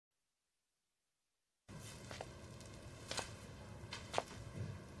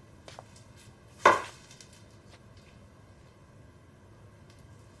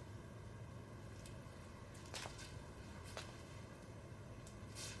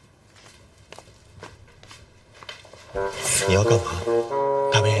你要干嘛？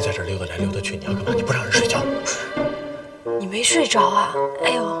大半夜在这儿溜达来溜达去，你要干嘛？你不让人睡觉？你没睡着啊？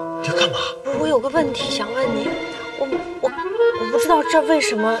哎呦，你要干嘛？不是，我有个问题想问你，我不知道这为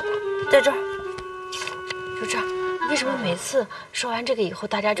什么在这儿，就这儿，为什么每次说完这个以后，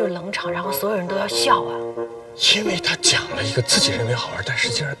大家就冷场，然后所有人都要笑啊？因为他讲了一个自己认为好玩，但实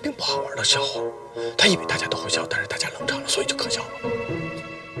际上并不好玩的笑话。他以为大家都会笑，但是大家冷场了，所以就可笑了。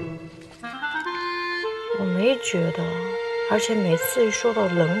我没觉得，而且每次一说到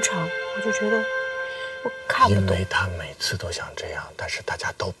冷场，我就觉得我看不懂。因为他每次都想这样，但是大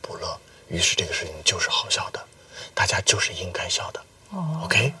家都不乐，于是这个事情就是好笑的，大家就是应该笑的。哦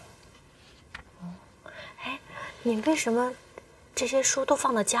 ，OK。哎，你为什么这些书都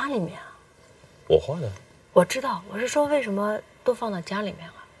放到家里面啊？我画的。我知道，我是说为什么都放到家里面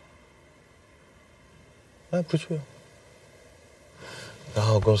了？卖不出去啊。然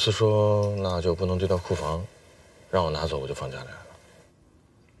后公司说那就不能堆到库房，让我拿走，我就放家里来了。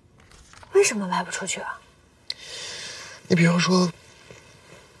为什么卖不出去啊？你比方说，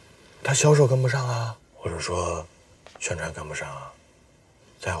他销售跟不上啊，或者说宣传跟不上啊，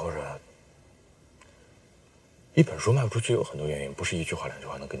再或者一本书卖不出去有很多原因，不是一句话两句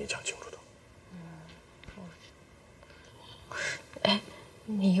话能跟你讲清楚的。哎，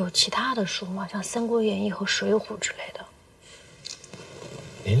你有其他的书吗？像《三国演义》和《水浒》之类的？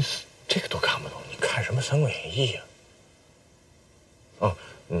您这个都看不懂，你看什么《三国演义》呀？哦，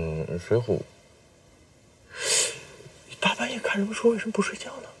《水浒》。你大半夜看什么书？为什么不睡觉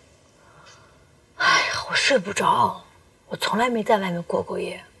呢？哎呀，我睡不着，我从来没在外面过过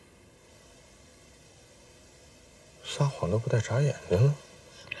夜。撒谎都不带眨眼睛了。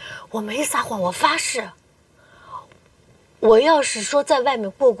我没撒谎，我发誓。我要是说在外面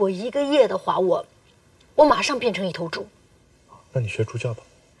过过一个夜的话，我马上变成一头猪。那你学猪叫吧。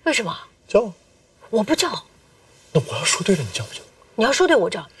为什么？叫啊。我不叫。那我要说对了，你叫不叫？你要说对我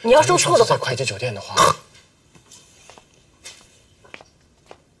叫，你要说错的话。在快捷酒店的话，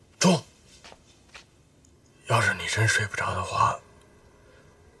猪。要是你真睡不着的话，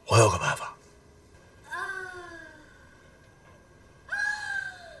我有个办法。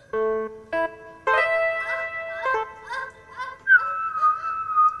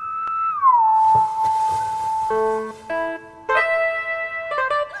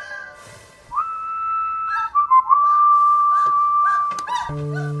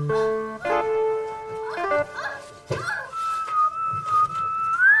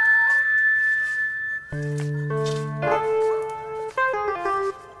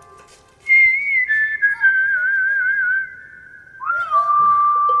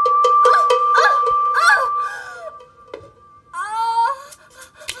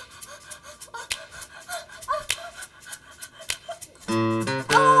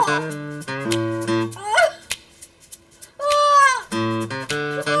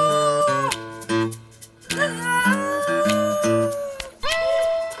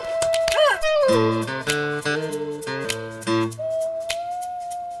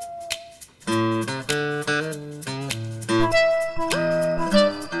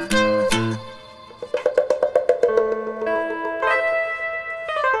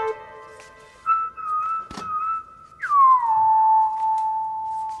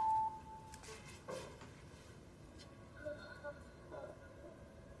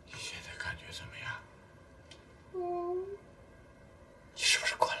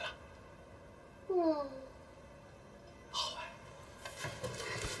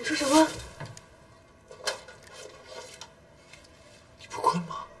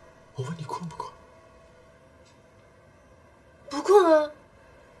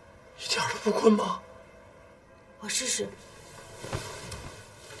不困吗？我试试。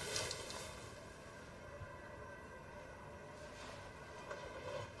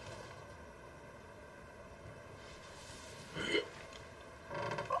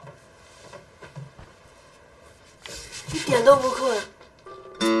一点都不困。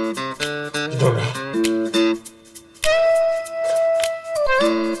你等着。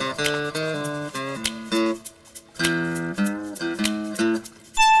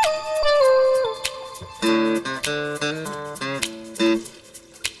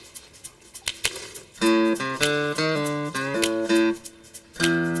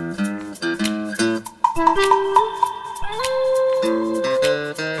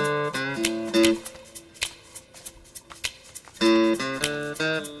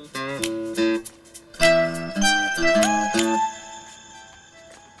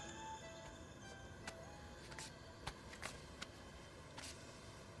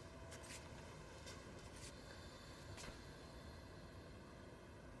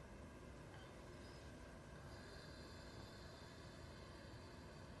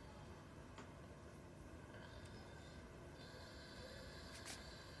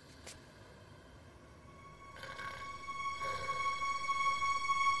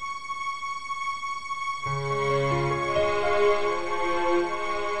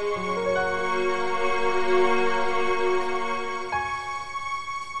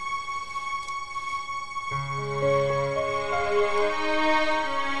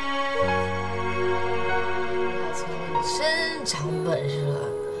本事了，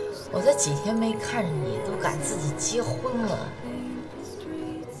我这几天没看着你，都敢自己结婚了。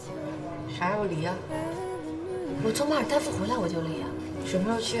啥时候离啊？我从马尔代夫回来我就离啊。什么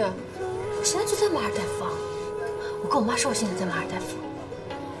时候去啊？我现在就在马尔代夫啊。我跟我妈说我现在在马尔代夫。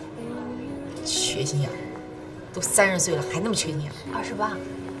缺心眼儿，都30岁了还那么缺心眼儿。28。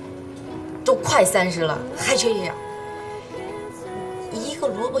都快30了还缺心眼儿。一个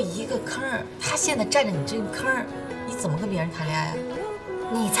萝卜一个坑儿，他现在占着你这个坑儿，你怎么跟别人谈恋爱啊？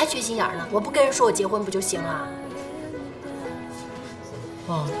你才缺心眼儿呢！我不跟人说我结婚不就行了？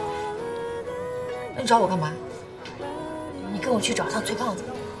哦，那你找我干嘛？你跟我去找趟崔胖子。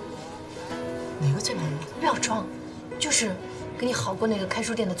哪个崔胖子？不要装，就是跟你好过那个开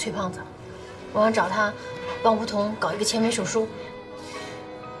书店的崔胖子。我想找他帮梧桐搞一个签名手书。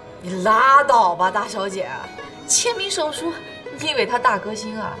你拉倒吧，大小姐，签名手书，你以为他大歌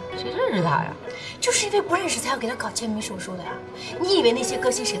星啊？谁认识他呀？就是因为不认识才要给他搞签名手书的呀。你以为那些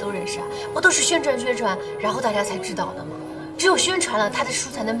歌星谁都认识啊？不都是宣传，然后大家才知道的吗？只有宣传了，他的书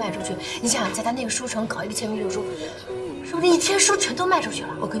才能卖出去。你想想，在他那个书城搞一个签名手书，说不定1天书全都卖出去了。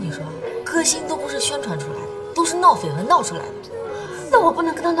我跟你说，歌星都不是宣传出来的，都是闹绯闻闹出来的。那我不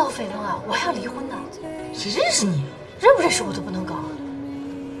能跟他闹绯闻啊，我还要离婚呢。谁认识你？认不认识我都不能搞。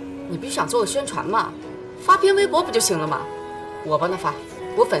你不是想做个宣传吗？发篇微博不就行了吗？我帮他发，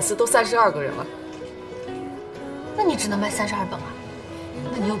我粉丝都32个人了。那你只能卖32本啊？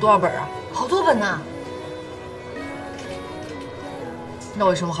那你有多少本啊？好多本呢。那我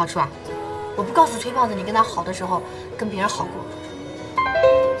有什么好处啊？我不告诉崔胖子你跟他好的时候跟别人好过。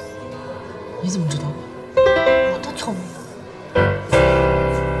你怎么知道？我多聪明啊！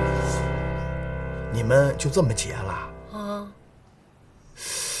你们就这么结了？啊！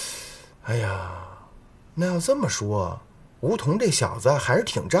哎呀，那要这么说，梧桐这小子还是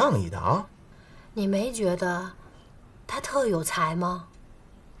挺仗义的啊。你没觉得他特有才吗？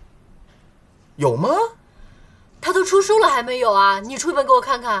有吗？他都出书了还没有啊？你出一本给我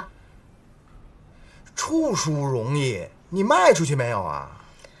看看。出书容易，你卖出去没有啊？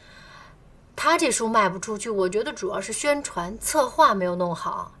他这书卖不出去，我觉得主要是宣传策划没有弄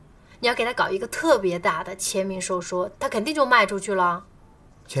好。你要给他搞一个特别大的签名手书，他肯定就卖出去了。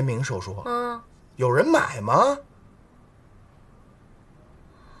签名手书？有人买吗？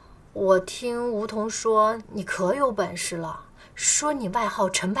我听梧桐说你可有本事了，说你外号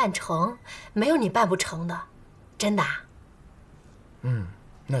成办成，没有你办不成的，真的啊？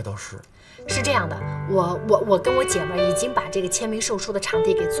那倒是。是这样的，我跟我姐们儿已经把这个签名售书的场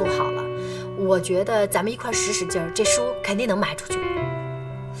地给租好了，我觉得咱们一块使使劲儿，这书肯定能卖出去。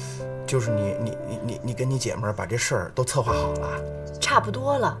就是你跟你姐们儿把这事儿都策划好了？差不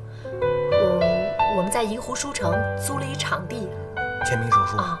多了。我们在银湖书城租了一场地。签名手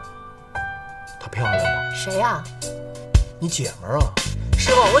书啊？她漂亮吗？谁呀？你姐们儿啊？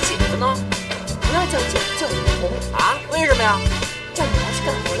师傅，我姐夫呢？不要叫姐，叫梧桐啊？为什么呀？叫你来是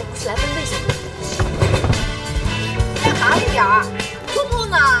干活的，不是来问为什么。干嘛一点儿？突突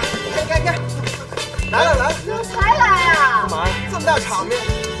呢？该，来了，怎么才来呀？干嘛呀？这么大场面，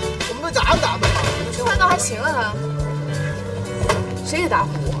我们都咋打扮吧？看到还行了他。谁给打呼？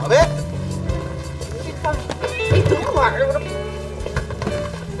我呗。你等会儿，我这。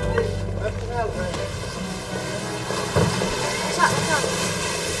上。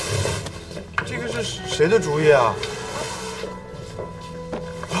这个是谁的主意啊？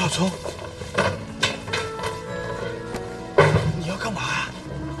王小聪，你要干嘛呀？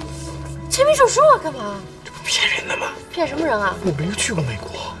签名手书啊，干嘛？这不骗人的吗？骗什么人啊？我没去过美国，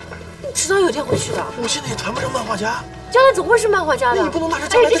你迟早有一天会去的。我现在也谈不上漫画家。将来总会是漫画家的。那你不能拿着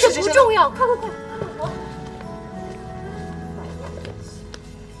将来的事情。这不重要，快！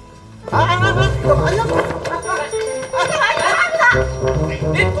干嘛呀？你干嘛呀？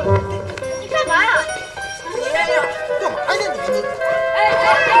你干嘛呀？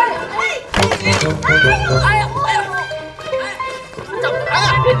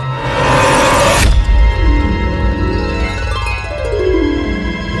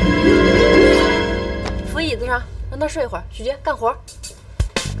扶椅子上，让他睡一会儿。许杰，干活。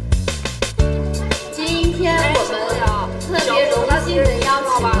今天我们特别荣幸的邀请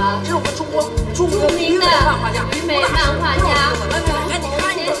了著名的旅美漫画家王先生来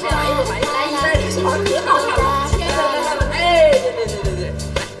演出。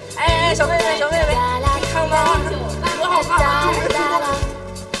哎，小妹妹，看吧，多好看啊！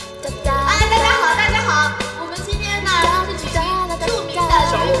大家好，我们今天呢是举行著名的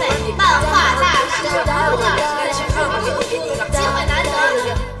旅美漫画大师王老师机会难得，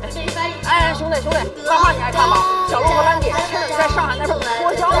可以翻译。哎，兄弟，漫画你爱看吗？小鹿和兰迪在上海那边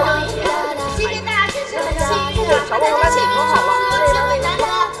脱销了。谢谢大家支持我们的新剧，小鹿和兰迪可好了。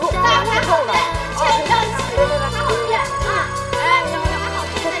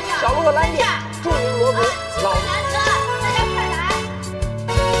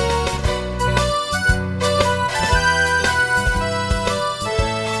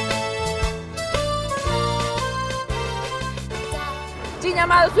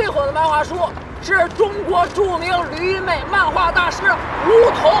3岁火的漫画书，是中国著名旅美漫画大师吴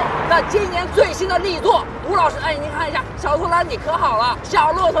桐的今年最新的力作。吴老师，哎，您看一下，小兔兰迪可好了，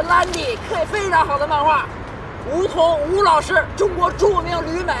小骆驼兰迪可以非常好的漫画。吴桐吴老师，中国著名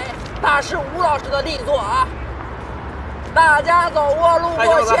旅美大师吴老师的力作啊！大家走过路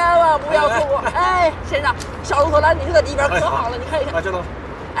过千万不要错过。哎，先生，小鹿和兰迪这个里边可好了，你看一看。这能。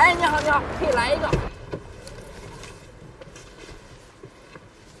哎，你好，你好，可以来一个。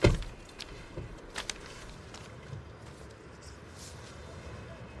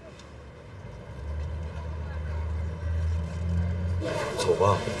走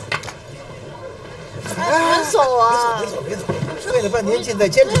吧。别走啊！别走！费了半天劲再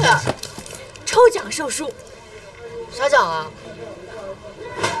坚持坚持。抽奖售书。啥奖啊？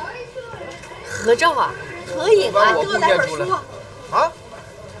合照啊，合影啊，给我来本书啊！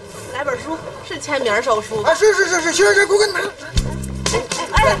来本书，是签名售书啊！是，行，给我拿。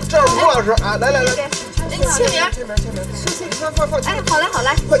哎，这是吴老师啊，来，签名，书签，快，哎，好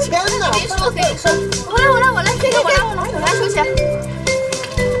来，快签呐！给你说，我来，这个我来书签。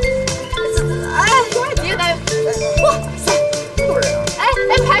哎，别来，哇塞，多少人啊？哎，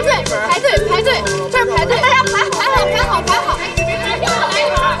排队，这儿排队，大家排好。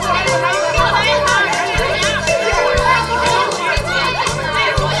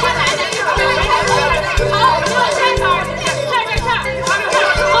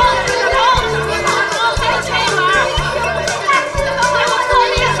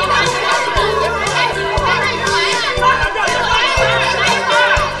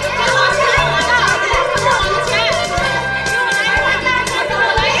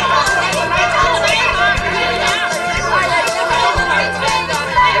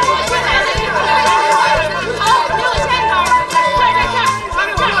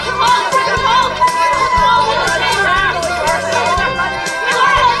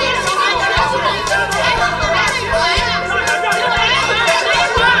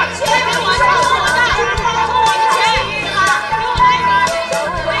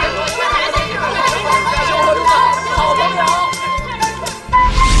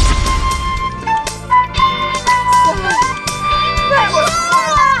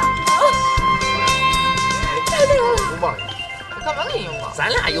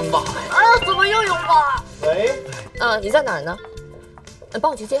你在哪儿呢？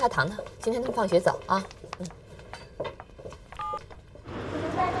帮我去接下糖糖，今天他们放学早啊。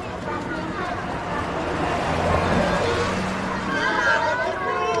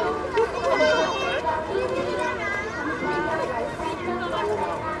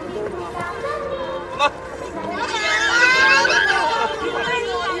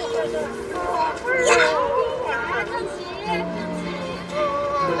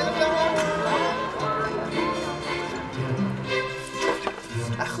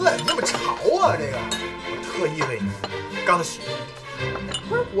刚洗，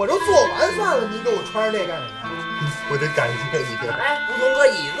不是，我都做完饭了，您给我穿上这干什么？我得感谢你。哎，吴桐哥，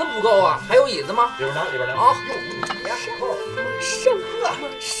椅子不够啊，还有椅子吗？里边拿。好，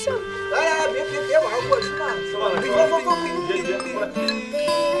上。来，别晚上过来吃饭，放，快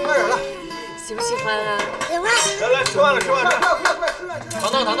点了。喜不喜欢啊？喜欢。来，吃饭了，快吃饭。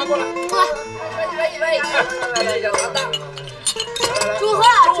糖过来。来，糖大。祝贺！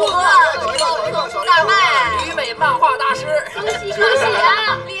大卖！旅美漫画大师，恭喜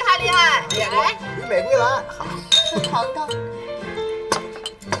啊！厉害！来，旅美归来，好。糖糖。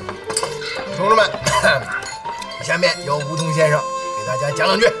同志们，下面由吴桐先生给大家讲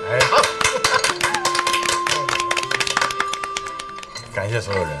两句。好。感谢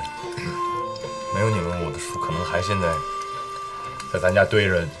所有人，没有你们，我的书可能还现在咱家堆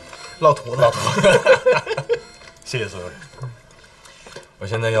着落土呢。谢谢所有人。我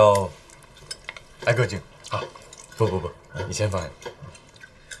现在要挨个敬啊！不，你先放下。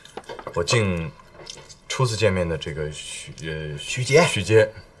我敬初次见面的这个许杰。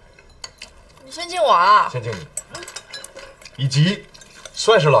你先敬我啊！先敬你，以及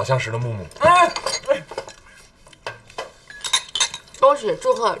算是老相识的木木。恭喜，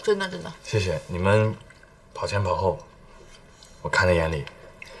祝贺，真的。谢谢你们，跑前跑后，我看在眼里，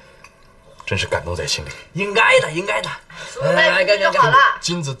真是感动在心里。应该的。来，就好了。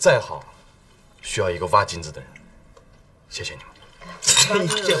金子再好，需要一个挖金子的人。谢谢你们。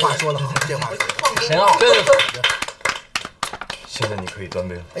这话说得好，神奥。现在你可以端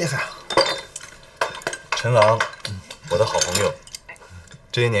杯了。哎呀，陈郎，我的好朋友，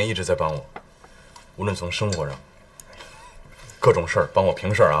这些年一直在帮我，无论从生活上，各种事儿帮我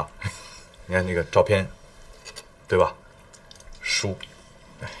平事儿啊。你看那个照片，对吧？书，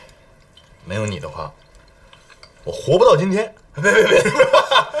没有你的话，我活不到今天。别，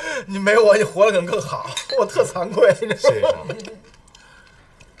你没我你活得可能更好，我特惭愧。谢谢长。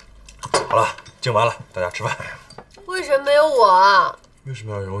好了，敬完了，大家吃饭。为什么没有我啊？为什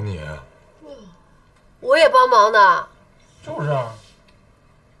么要有你？我也帮忙的。就是啊。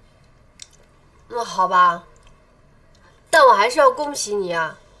那好吧，但我还是要恭喜你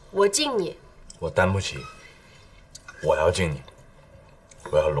啊，我敬你。我担不起，我要敬你，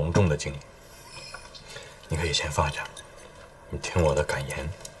我要隆重的敬你。你可以先放下，你听我的感言。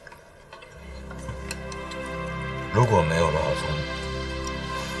如果没有罗小聪，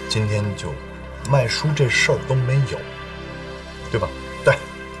今天就卖书这事儿都没有，对吧？对，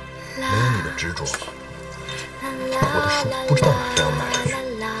没有你的执着，我的书不知道哪天要卖出去。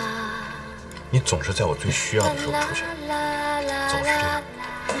你总是在我最需要的时候出现，总是这样。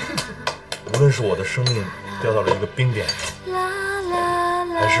无论是我的生命掉到了一个冰点上，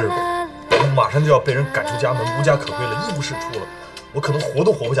还是我马上就要被人赶出家门，无家可归了，一无是处了，我可能活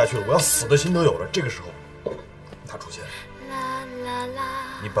都活不下去了，我要死的心都有了。这个时候，他出现了，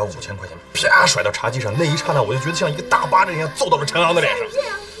你把5000块钱啪甩到茶几上，那一刹那，我就觉得像一个大巴掌一样揍到了陈昂的脸上。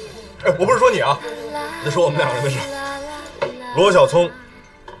哎，我不是说你啊，我在说我们两个人的事。罗小聪，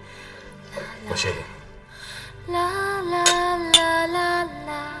我谢谢你。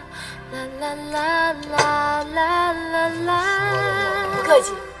不客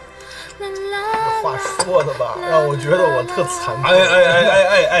气。这话说的吧，让我觉得我特惭愧。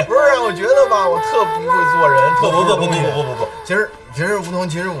哎，不是让我觉得吧，我特不会做人。不，其实吴桐，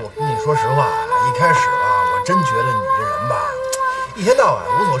其实我跟你说实话啊，一开始吧，我真觉得你这人吧，一天到晚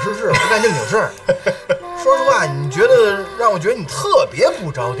无所事事，不干正经事儿。说实话，你觉得让我觉得你特别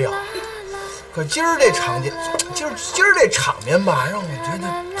不着调。可今儿这场面吧，让我觉得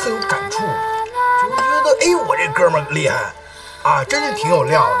特有感触。就我觉得，哎，我这哥们儿厉害。啊，真是挺有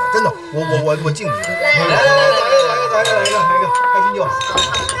料的，真的，我敬你。来个，开心就好。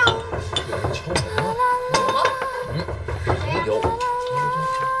有人敲门了。有。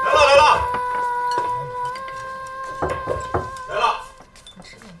来了。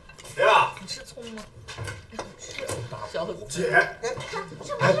谁啊？你吃葱吗？小姐，哎，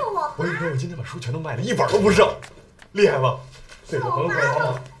我跟你说，我今天把书全都卖了，一本都不剩，厉害吧？对，我朋友快来帮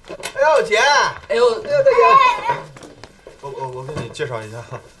忙。哎呦，姐！哎呦，大姐。我给你介绍一下，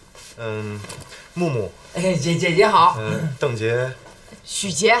木木，哎，姐好，邓杰，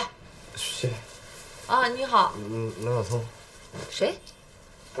许杰，啊，你好，罗小聪，谁？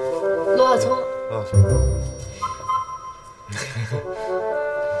罗小聪，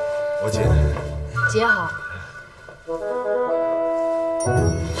我姐，姐好。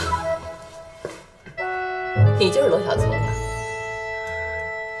你就是罗小聪啊？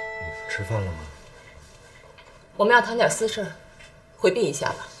吃饭了吗？我们要谈点私事，回避一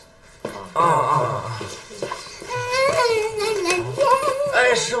下吧。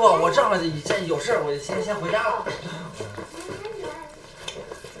哎，师傅，我这有事，我先回家了。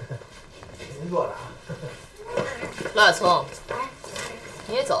您坐着啊。罗小聪，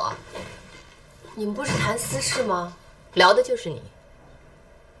你也走啊？你们不是谈私事吗？聊的就是你。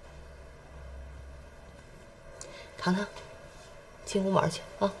糖糖，进屋玩去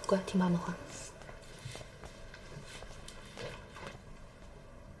啊，乖，听妈妈话。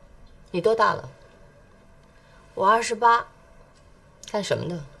你多大了？我28，干什么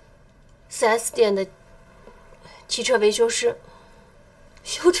的？4S 店的汽车维修师。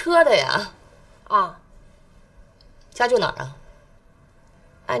修车的呀？啊。家住哪儿啊？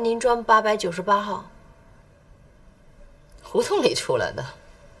安宁庄898号。胡同里出来的。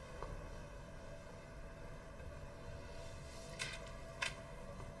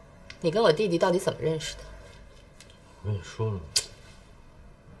你跟我弟弟到底怎么认识的？我跟你说了。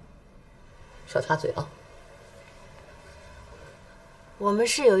少插嘴啊！我们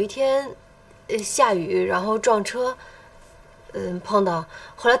是有一天，下雨，然后撞车，碰到，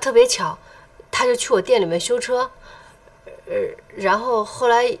后来特别巧，他就去我店里面修车，然后后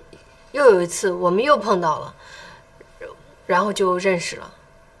来又有一次我们又碰到了，然后就认识了。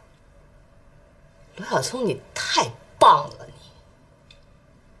罗小聪，你太棒了！你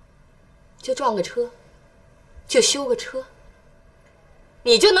就撞个车，就修个车。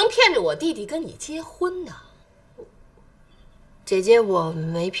你就能骗着我弟弟跟你结婚呢？姐姐，我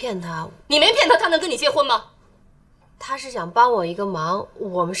没骗他。你没骗他，他能跟你结婚吗？他是想帮我一个忙，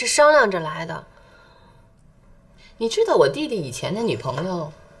我们是商量着来的。你知道我弟弟以前的女朋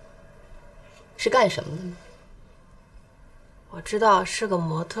友是干什么的吗？我知道是个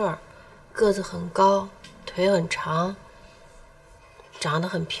模特，个子很高，腿很长，长得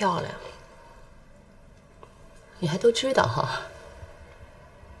很漂亮。你还都知道哈？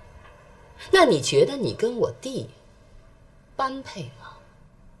那你觉得你跟我弟般配吗？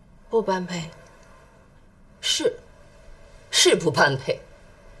不般配。是不般配。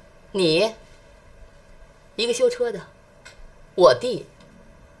你一个修车的，我弟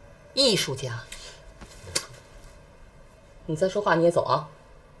艺术家。你再说话你也走啊！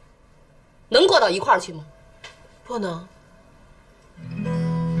能过到一块儿去吗？不能。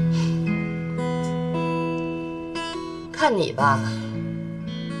看你吧，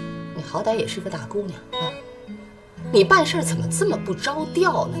你好歹也是个大姑娘啊，你办事怎么这么不着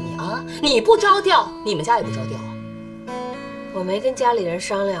调呢？你啊，你不着调，你们家也不着调啊？我没跟家里人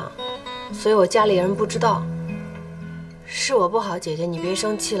商量，所以我家里人不知道。是我不好，姐姐，你别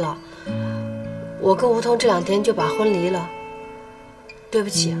生气了。我跟吴桐这2天就把婚离了，对不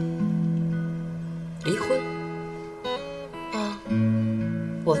起。离婚？啊，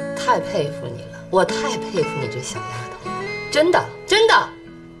我太佩服你了，我太佩服你这小丫头，真的。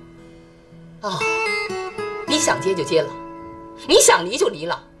啊，你想结就结了，你想离就离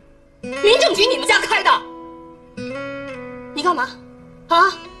了，民政局你们家开的，你干嘛？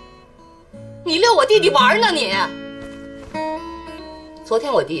啊？你遛我弟弟玩呢你？昨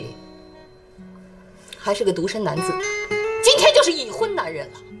天我弟弟还是个独身男子，今天就是已婚男人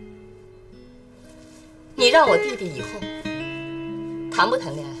了。你让我弟弟以后谈不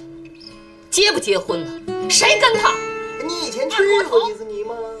谈恋爱，结不结婚呢？谁跟他？你以前去过迪士尼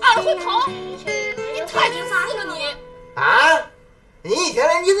吗？二婚头，你太自私了你！啊，你以前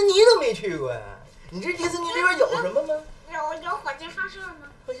连迪士尼都没去过呀？你知迪士尼里边有什么吗？有火箭发射吗？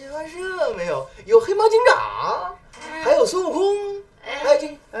火箭发射没有？有黑猫警长，还有孙悟空，还有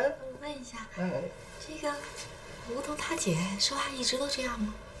这我问一下，这个吴桐他姐说话一直都这样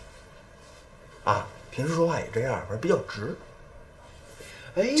吗？啊，平时说话也这样，反正比较直。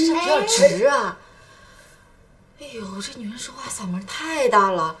哎，比较直啊！哎呦，这女人说话嗓门太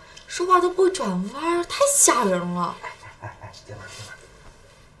大了，说话都不会转弯，太吓人了。哎，姐们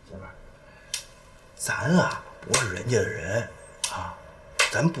儿，咱啊不是人家的人啊，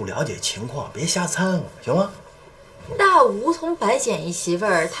咱不了解情况，别瞎掺和，行吗？那吴桐白捡一媳妇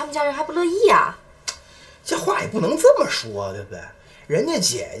儿，他们家人还不乐意啊？这话也不能这么说，对不对？人家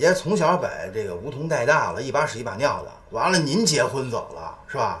姐姐从小把这个吴桐带大了，一把屎一把尿的，完了您结婚走了，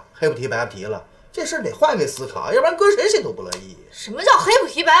是吧？黑不提白不提了，这事儿得换位思考，要不然搁谁都不乐意。什么叫黑不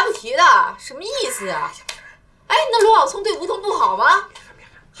提白不提的？什么意思啊？哎，那罗小聪对吴桐不好吗？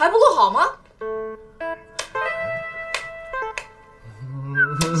还不够好吗？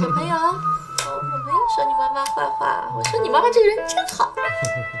小朋友，我没有说你妈妈坏话，我说你妈妈这个人真好。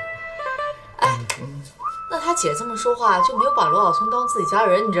哎，那他姐这么说话就没有把罗小聪当自己家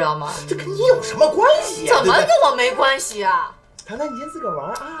人，你知道吗？这跟你有什么关系呀？怎么跟我没关系啊？谈谈你先自个儿玩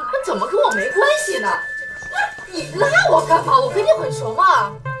啊。那怎么跟我没关系呢？你拉我干嘛？我跟你很熟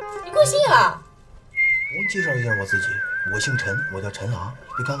嘛，你贵姓啊？我介绍一下我自己，我姓陈，我叫陈昂，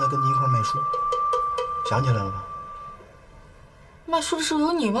你刚才跟您一块卖书，想起来了吧？卖书的时候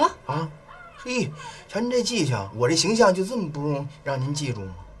有你吗？啊，嘿，瞧您这技巧，我这形象就这么不容让您记住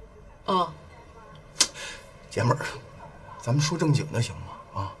吗？啊，姐们儿，咱们说正经的行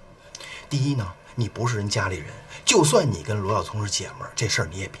吗？啊，第一呢，你不是人家里人，就算你跟罗小聪是姐们儿，这事儿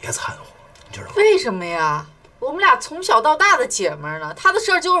你也别掺和，你知道吗？为什么呀？我们俩从小到大的姐们儿呢，她的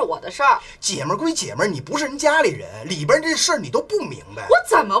事儿就是我的事儿。姐们儿归姐们儿，你不是人家里人，里边这事儿你都不明白。我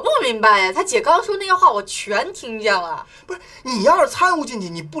怎么不明白呀？她姐刚说那些话，我全听见了。不是，你要是掺和进去，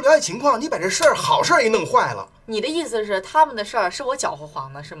你不了解情况，你把这事儿好事儿给弄坏了。你的意思是他们的事儿是我搅和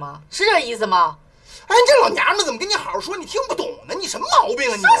黄的，是吗？是这意思吗？哎，你这老娘们怎么跟你好好说，你听不懂呢？你什么毛病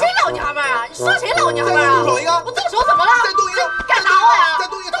啊你？说谁老娘们儿啊？你说谁老娘们儿啊？动手一个！我动手怎么了？再动一个！敢打我呀？再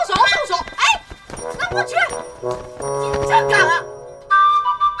动一个！动手！动手！哎，那我去！你真敢啊！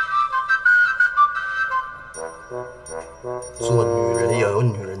做女人要有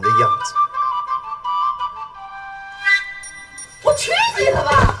女人的样子。我去你的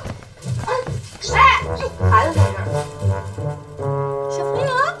吧！哎，孩子在这儿，小朋友，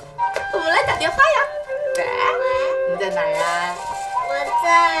我们来打电话呀。喂，你在哪儿啊？我在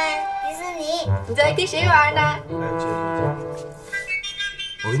迪士尼。你在跟谁玩呢？哎，姐，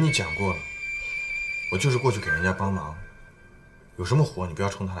我跟你讲过了，我就是过去给人家帮忙，有什么活你不要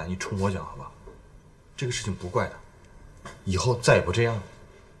冲他来，你冲我讲好吧？这个事情不怪他，以后再也不这样了。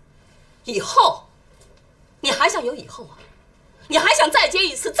以后，你还想有以后啊？你还想再结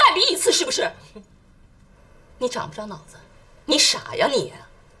一次，再离一次，是不是？你长不长脑子？你傻呀你！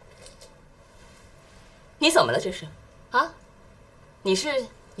你怎么了这是？啊？你是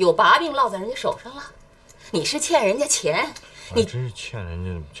有把柄落在人家手上了？你是欠人家钱？你真是欠人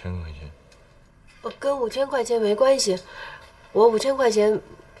家1000块钱。我跟5000块钱没关系，我5000块钱，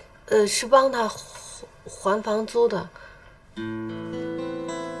是帮他还房租的。5000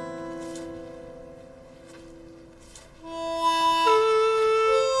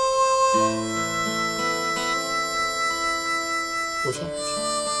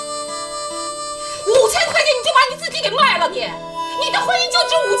块钱你就把你自己给卖了你的婚姻就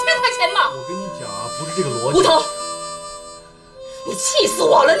值5000块钱吗？我跟你讲啊，不是这个逻辑。吴腾，你气死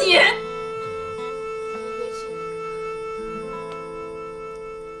我了你！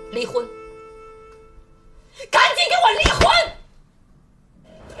离婚，赶紧给我离婚！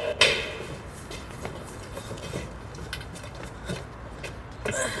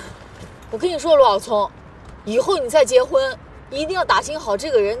我跟你说，罗小聪，以后你再结婚，一定要打听好这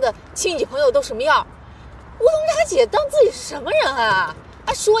个人的亲戚朋友都什么样。吴东家姐当自己是什么人啊？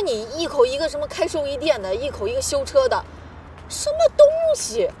还说你一口一个什么开寿衣店的，一口一个修车的，什么东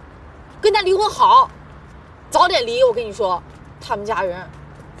西？跟他离婚好，早点离。我跟你说，他们家人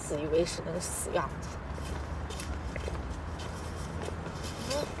自以为是那个死样子。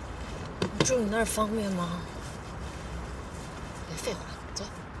住你那儿方便吗？别废话，走。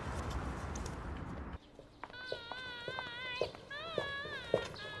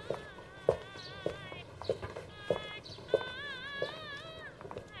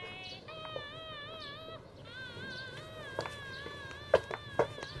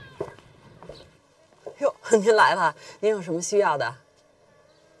哟，您来了，您有什么需要的？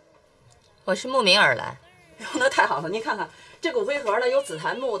我是慕名而来。哟，那太好了，您看看这个骨灰盒呢，有紫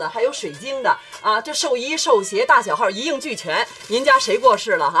檀木的，还有水晶的啊。这寿衣、寿鞋大小号一应俱全。您家谁过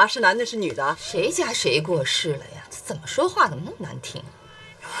世了啊？是男的，是女的？谁家谁过世了呀？怎么说话怎么那么难听？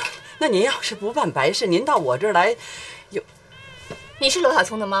那您要是不办白事，您到我这儿来，有……你是罗小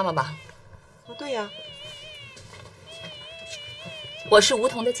聪的妈妈吧？哦，对呀。我是吴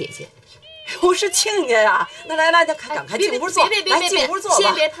桐的姐姐。我是亲家呀。那来，赶快进屋坐。别，来进屋坐吧。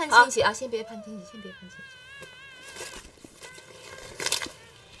先别攀亲戚啊！先别攀亲戚，先别攀亲戚。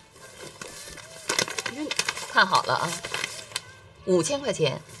看好了啊，5000块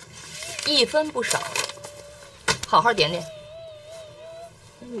钱，1分不少，好好点点。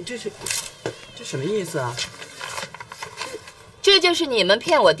你这什么意思啊？这就是你们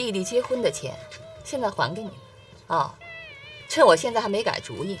骗我弟弟结婚的钱，现在还给你们啊！趁我现在还没改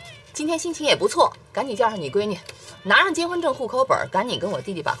主意，今天心情也不错，赶紧叫上你闺女，拿上结婚证、户口本，赶紧跟我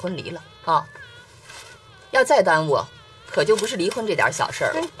弟弟把婚离了啊！要再耽误，可就不是离婚这点小事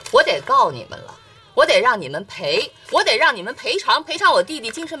儿了，我得告你们了。我得让你们赔，我得让你们赔偿我弟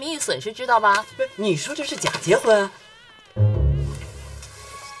弟精神名誉损失，知道吧？不是，你说这是假结婚？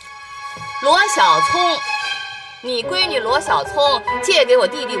罗小聪，你闺女罗小聪借给我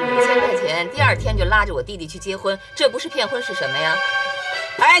弟弟5000块钱，第2天就拉着我弟弟去结婚，这不是骗婚是什么呀？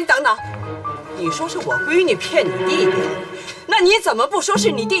哎，你等等，你说是我闺女骗你弟弟，那你怎么不说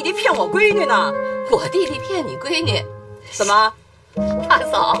是你弟弟骗我闺女呢？我弟弟骗你闺女？怎么，大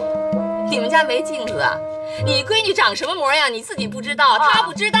嫂？你们家没镜子啊？你闺女长什么模样，你自己不知道，她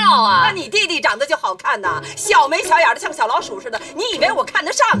不知道啊。那你弟弟长得就好看呐，小眉小眼的，像小老鼠似的。你以为我看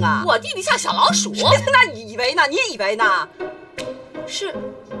得上啊？我弟弟像小老鼠？那以为呢？你以为呢？是，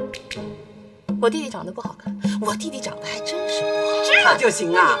我弟弟长得不好看，我弟弟长得还真是不好看。这就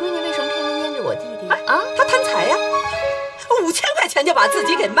行啊？你闺女为什么天天黏着我弟弟啊？他贪财呀，5000块钱就把自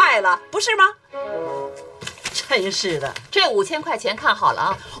己给卖了，不是吗？真是的，这5000块钱看好了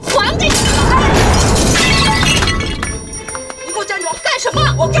啊，还给你！你给我站住！干什么？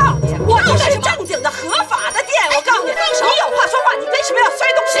我告诉你，我这是正经的合法的店。我告诉你，你有话说话，你为什么要摔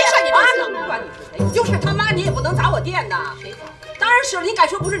东西？谁摔你东西了？不管你是谁，你就是他妈，你也不能砸我店呐！谁砸？当然是了，你敢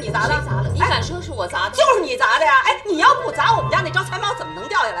说不是你砸的？谁砸了？你敢说是我砸的？就是你砸的呀！哎，你要不砸，我们家那招财猫怎么能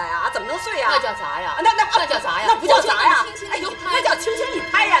掉下来呀？怎么能碎呀？那叫砸呀！那叫砸呀！那不叫砸呀！哎呦，那叫轻轻一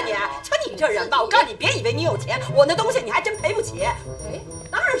拍呀！你瞧你这人吧，我告诉你，别以为你有钱，我那东西你还真赔不起。赔？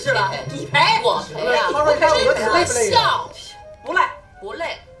当然是了，你赔，我赔呀！真可笑！不累，不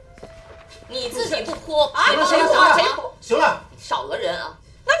累，你自己不哭啊？谁哭？行了，少讹人啊！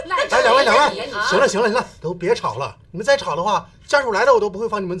来，两位，行了，都别吵了。你们再吵的话，家属来了我都不会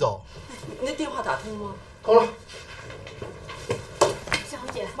放你们走。你那电话打通吗？通了。小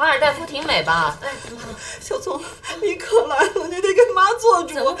姐，马尔代夫挺美吧？哎，小聪，你可来了，你得跟妈做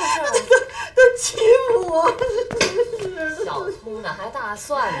主。怎么回事？他欺负我。小聪呢，还大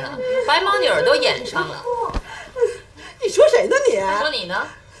蒜呢，白毛女儿都演上了。你说谁呢你？说你呢？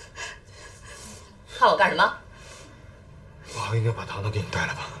看我干什么？我应该把糖糖给你带来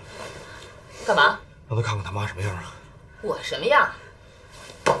吧。干嘛？让他看看他妈什么样啊。我什么样？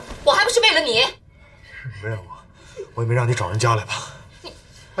我还不是为了你。为了我也没让你找人家来吧。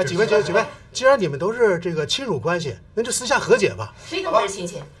哎，几位，既然你们都是这个亲属关系，那就私下和解吧。谁跟他是亲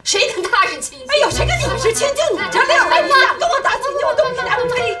戚？谁跟他是亲戚？哎呦，谁跟你是亲？就你这六个，你俩跟我打亲戚，我都比俩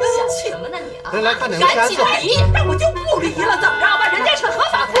呸！想什么呢你啊？来看哪个赶紧离！那我就不离了，怎么着吧？人家是合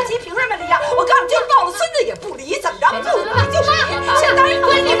法夫妻，凭什么离呀？我告诉你，就抱了孙子也不离，怎么着？不离就是离。现在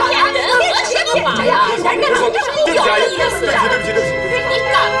关键骗人，什么骗人呀？人家是有意思的。对不起，你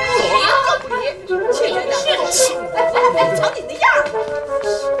敢不离就不离，去人是来，瞧你那样儿。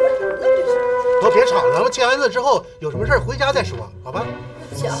都别吵了，咱们结完字之后有什么事回家再说，好吧？对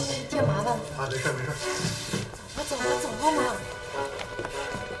不起啊，添麻烦了。啊，没事。走吧嘛。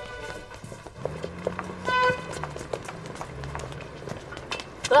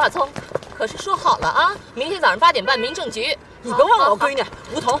罗小聪，可是说好了啊，明天早上8点半民政局。你别忘了我闺女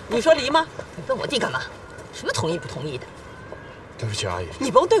吴桐，你说离吗？你问我弟干嘛？什么同意不同意的？对不起，阿姨。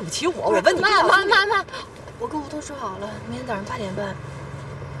你甭对不起我，我问你。妈，我跟吴桐说好了，明天早上8点半，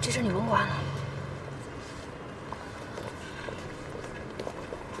这事你甭管了。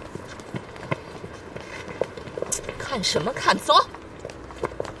看什么看？走！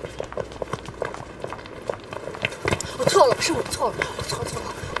我错了，是我错了，我错了，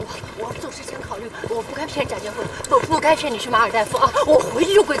我做事先考虑，我不该骗贾建辉，不该骗你去马尔代夫啊！我回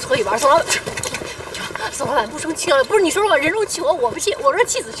去就跪搓衣板，宋老板不生气了，不是你说吧？人中气我不气，我说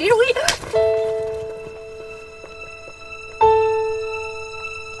气死谁容易？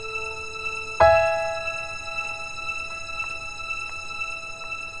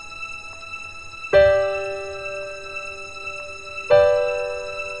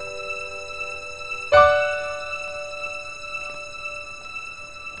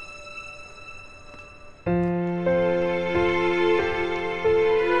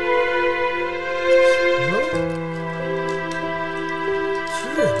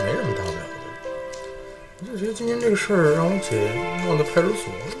今天这个事儿让我姐闹到派出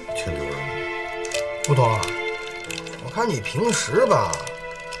所，挺丢人的。吴桐，我看你平时吧，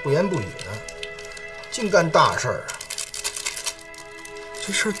不言不语的，净干大事儿啊。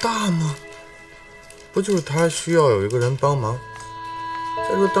这事儿大吗？不就是他需要有一个人帮忙？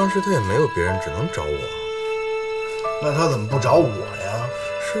再说当时他也没有别人，只能找我。那他怎么不找我呀？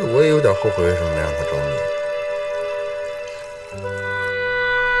是，我也有点后悔，为什么没让他找你。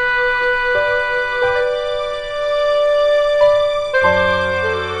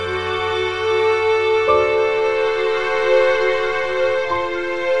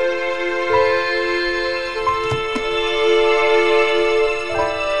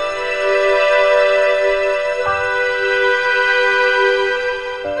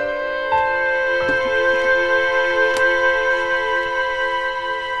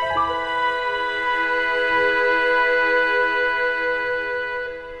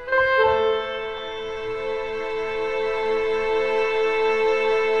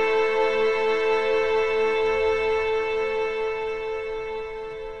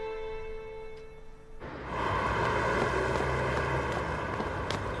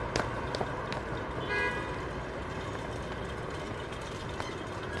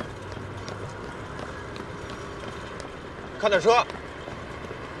看点车。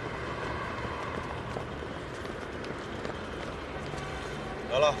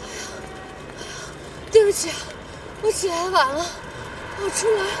来了。对不起，我起来晚了，我出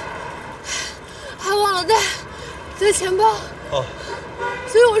来还忘了带钱包。哦。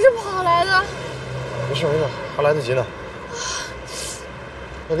所以我是跑来的。没事，还来得及呢。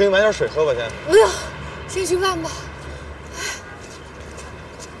我给你买点水喝吧，先。不用，先吃饭吧。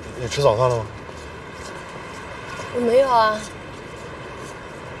你吃早饭了吗？我没有啊。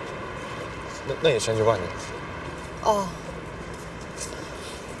那也先去办去。哦。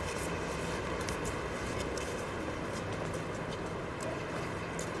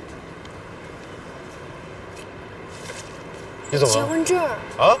你怎么了？结婚证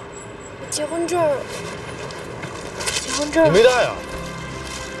啊？结婚证。你没带啊？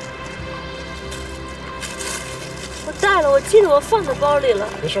我带了，我记得我放在包里了。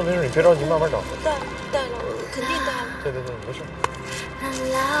没事，你别着急，慢慢找。我带了，我肯定带了。对，没事。啦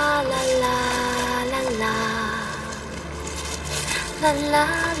啦啦啦啦啦啦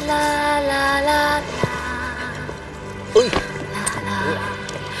啦啦啦。哎。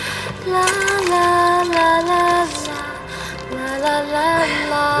啦啦啦啦啦。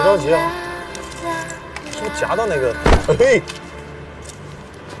别着急啊，是不是夹到那个？嘿，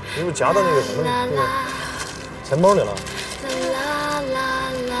是不是夹到那个什么那个钱包里了？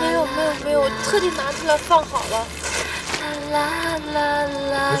没有，我特地拿出来放好了。没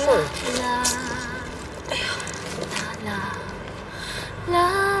事儿。哎呀！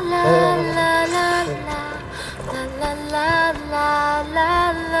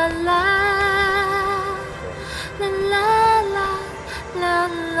来。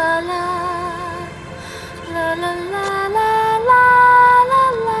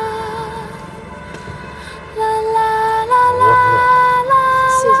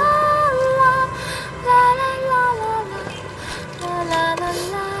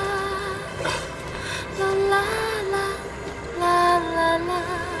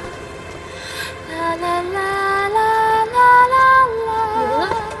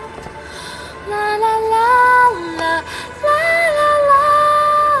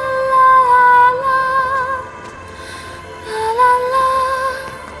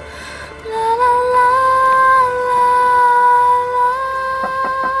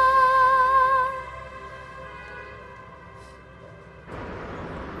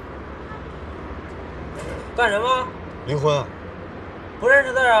干什么？离婚啊？不认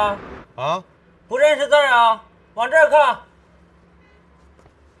识字啊？啊？不认识字啊？往这儿看。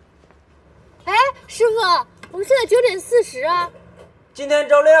哎，师傅，我们现在9:40啊。今天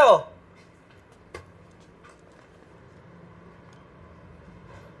周6。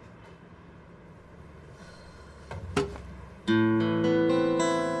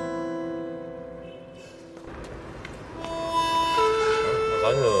那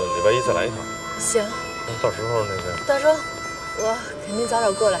咱就礼拜一再来一趟。行。到时候那个。到时候我肯定早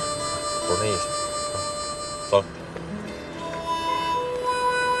点过来。不是那意思。走了。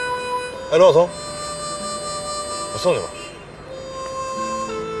哎，罗小聪，我送你吧。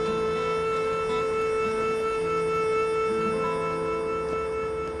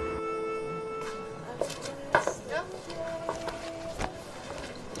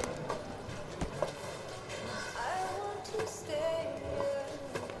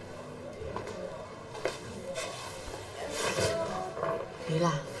离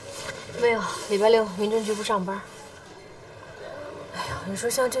了？没有，礼拜6民政局不上班。哎呀，你说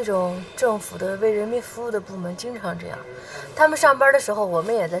像这种政府的为人民服务的部门，经常这样。他们上班的时候，我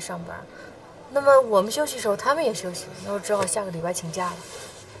们也在上班；那么我们休息的时候，他们也休息。那我只好下个礼拜请假了。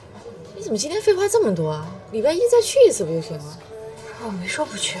你怎么今天废话这么多啊？礼拜一再去一次不就行了？我没说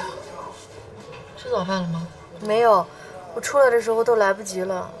不去啊。吃早饭了吗？没有，我出来的时候都来不及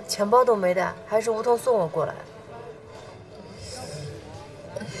了，钱包都没带，还是吴桐送我过来。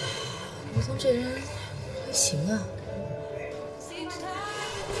吴桐这人还行啊。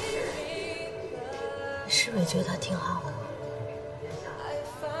你是不是也觉得他挺好的？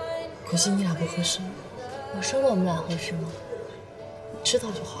可惜你俩不合适。我说了我们俩合适吗？知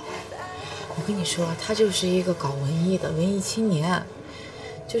道就好。我跟你说，他就是一个搞文艺的文艺青年，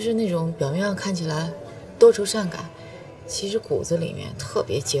就是那种表面上看起来多愁善感，其实骨子里面特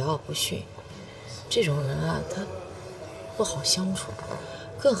别桀骜不驯。这种人啊，他不好相处，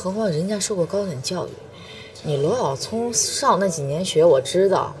更何况人家受过高等教育。你罗小聪上那几年学，我知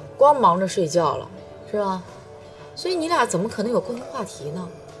道，光忙着睡觉了，是吧？所以你俩怎么可能有共同话题呢？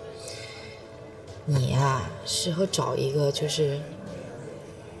你呀，适合找一个就是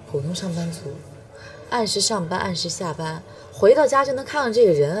普通上班族，按时上班，按时下班，回到家就能看到这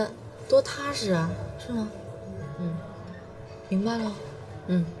个人，多踏实啊，是吗？明白了。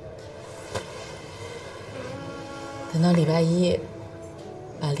等到礼拜一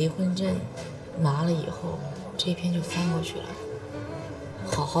把离婚证拿了以后，这篇就翻过去了，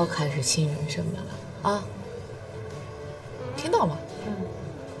好好开始新人生吧啊！听到吗？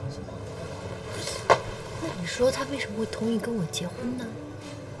那你说他为什么会同意跟我结婚呢？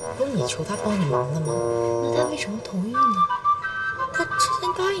不是你求他帮你忙的吗？那他为什么同意呢？他之前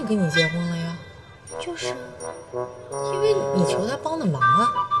答应跟你结婚了呀。就是，因为你求他帮的忙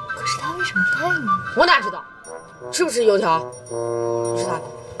啊。可是他为什么答应呢？我哪知道？是不是油条？不是他的。